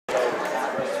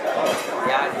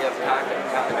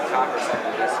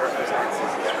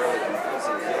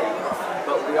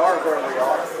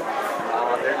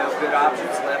good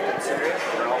options left in Syria.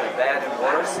 They're only bad and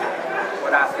worse.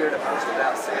 What I fear the most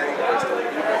about Syria is the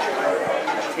leadership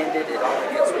attended. It only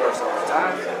gets worse over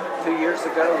time. 2 years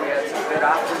ago, we had some good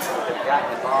options. We had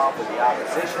gotten involved with the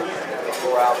opposition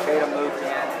before Al-Qaeda moved in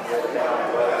and would have been on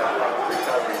the road to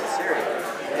recovery in Syria.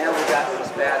 Now we got these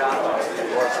bad options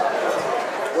and worse options.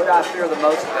 What I fear the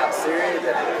most about Syria is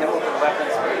that the chemical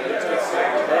weapons being used in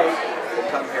Syria today will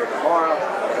come here tomorrow,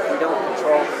 and if we don't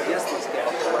control who gets these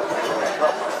chemical weapons, we're in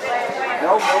trouble.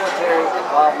 No military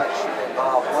involvement should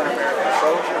involve one American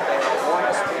soldier. If they don't want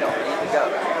us, we don't need to go.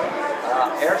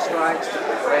 Airstrikes to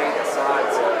degrade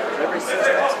Assad's delivery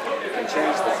systems can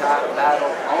change the tide of battle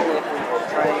only if we will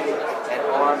train and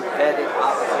arm vetted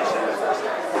opposition members.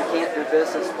 We can't do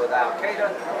business with Al-Qaeda,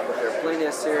 but there are plenty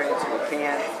of Syrians who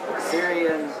can.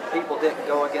 Syrian people didn't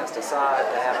go against Assad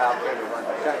to have Al-Qaeda run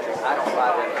the country. I don't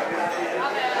buy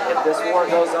that. If this war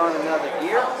goes on another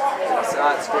year and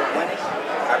Assad's still winning,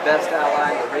 our best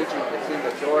ally in the region, the King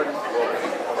of Jordan, will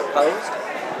be deposed.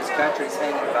 This country's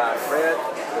hanging by a thread.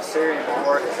 The Syrian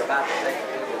war is about to take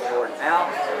the King of Jordan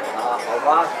out.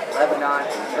 Iraq, Lebanon,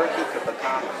 and Turkey could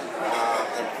become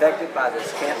infected by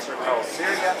this cancer called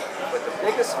Syria. But the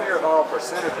biggest fear of all for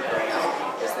Senator Graham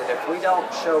is that if we don't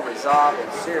show resolve in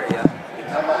Syria and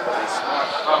come up with a smart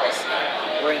policy,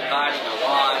 we're inviting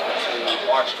Iran to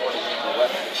march toward a nuclear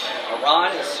weapon.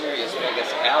 Iran is Syria's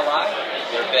biggest ally,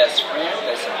 their best friend.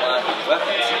 They supply them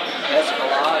weapons.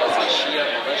 Hezbollah is a Shia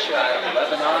militia out of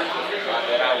Lebanon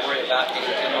that I worry about getting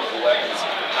chemical weapons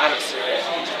out of Syria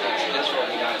and Israel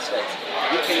and the United States.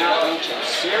 We cannot mention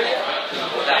Syria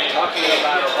without talking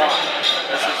about Iran.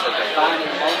 This is a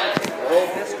defining moment in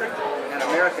world history and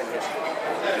American history.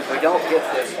 If we don't get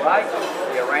this right,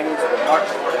 the Iranians will march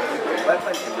toward a nuclear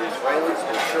weapon and the Israelis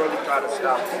will surely try to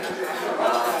stop them.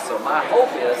 So my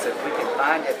hope is if we can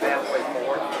find a pathway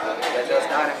forward that does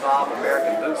not involve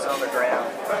American boots on the ground,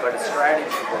 but a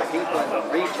strategy where people in the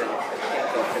region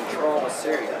can control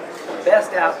Syria. The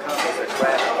best outcome is a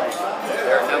crash landing.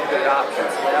 There are no good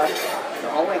options left.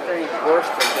 The only thing worse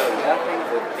than doing nothing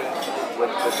would be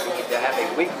to have a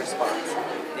weak response.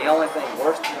 The only thing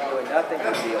worse than doing nothing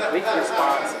would be a weak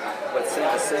response would send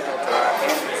a signal to our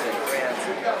enemies and friends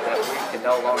that we can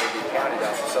no longer be counted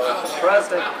on. So if the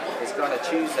president is going to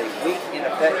choose a weak,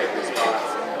 ineffective response,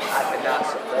 I cannot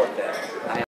support that.